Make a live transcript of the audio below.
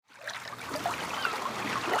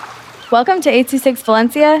Welcome to 826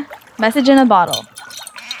 Valencia, message in a bottle.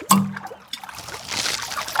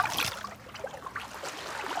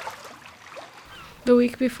 The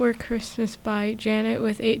Week Before Christmas by Jannat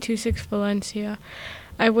with 826 Valencia.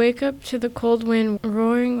 I wake up to the cold wind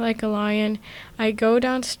roaring like a lion. I go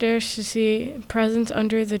downstairs to see presents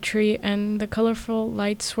under the tree and the colorful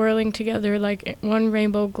lights swirling together like one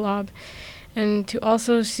rainbow glob, and to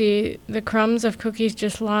also see the crumbs of cookies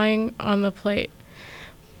just lying on the plate.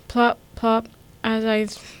 Plop, plop, as I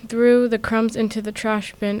threw the crumbs into the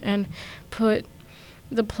trash bin and put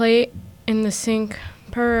the plate in the sink.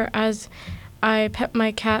 Purr as I pet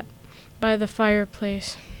my cat by the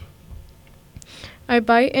fireplace. I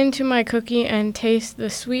bite into my cookie and taste the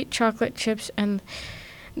sweet chocolate chips and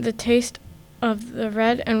the taste of the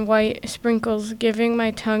red and white sprinkles, giving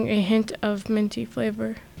my tongue a hint of minty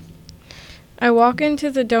flavor. I walk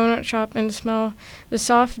into the donut shop and smell the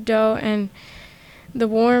soft dough and the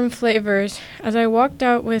warm flavors. As I walked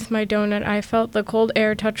out with my donut, I felt the cold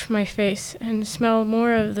air touch my face and smell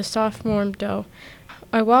more of the soft, warm dough.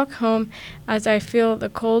 I walk home as I feel the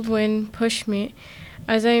cold wind push me.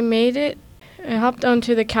 As I made it, I hopped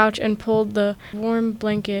onto the couch and pulled the warm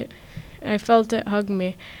blanket. I felt it hug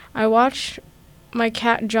me. I watched my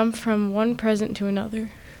cat jump from one present to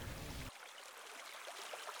another.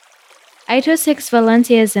 826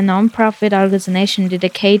 Valencia is a non-profit organization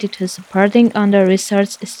dedicated to supporting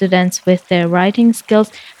under-researched students with their writing skills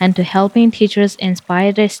and to helping teachers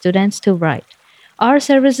inspire their students to write. Our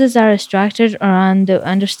services are structured around the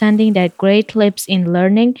understanding that great leaps in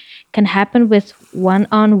learning can happen with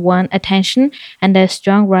one-on-one attention and that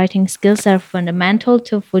strong writing skills are fundamental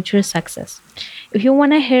to future success. If you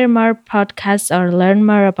want to hear more podcasts or learn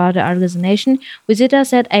more about the organization, visit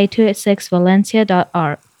us at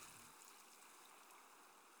 826valencia.org.